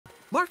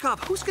Markov,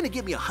 who's gonna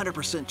give me a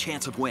 100%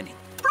 chance of winning?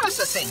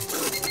 Processing.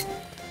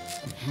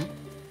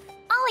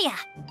 Alia.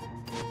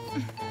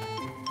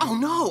 Oh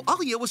no,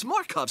 Alia was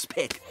Markov's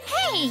pick.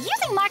 Hey,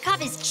 using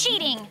Markov is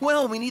cheating.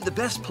 Well, we need the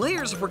best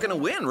players if we're gonna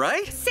win,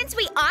 right? Since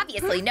we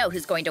obviously know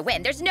who's going to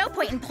win, there's no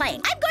point in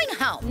playing. I'm going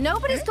home.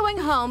 Nobody's going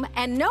home,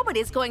 and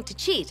nobody's going to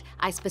cheat.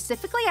 I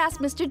specifically asked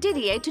Mr.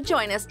 Didier to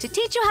join us to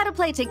teach you how to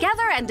play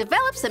together and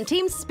develop some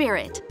team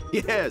spirit.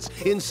 Yes,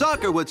 in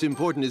soccer what's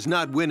important is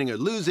not winning or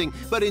losing,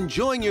 but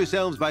enjoying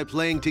yourselves by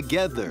playing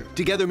together.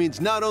 Together means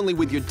not only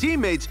with your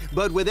teammates,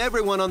 but with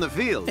everyone on the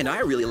field. And I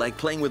really like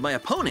playing with my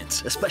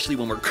opponents, especially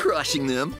when we're crushing them.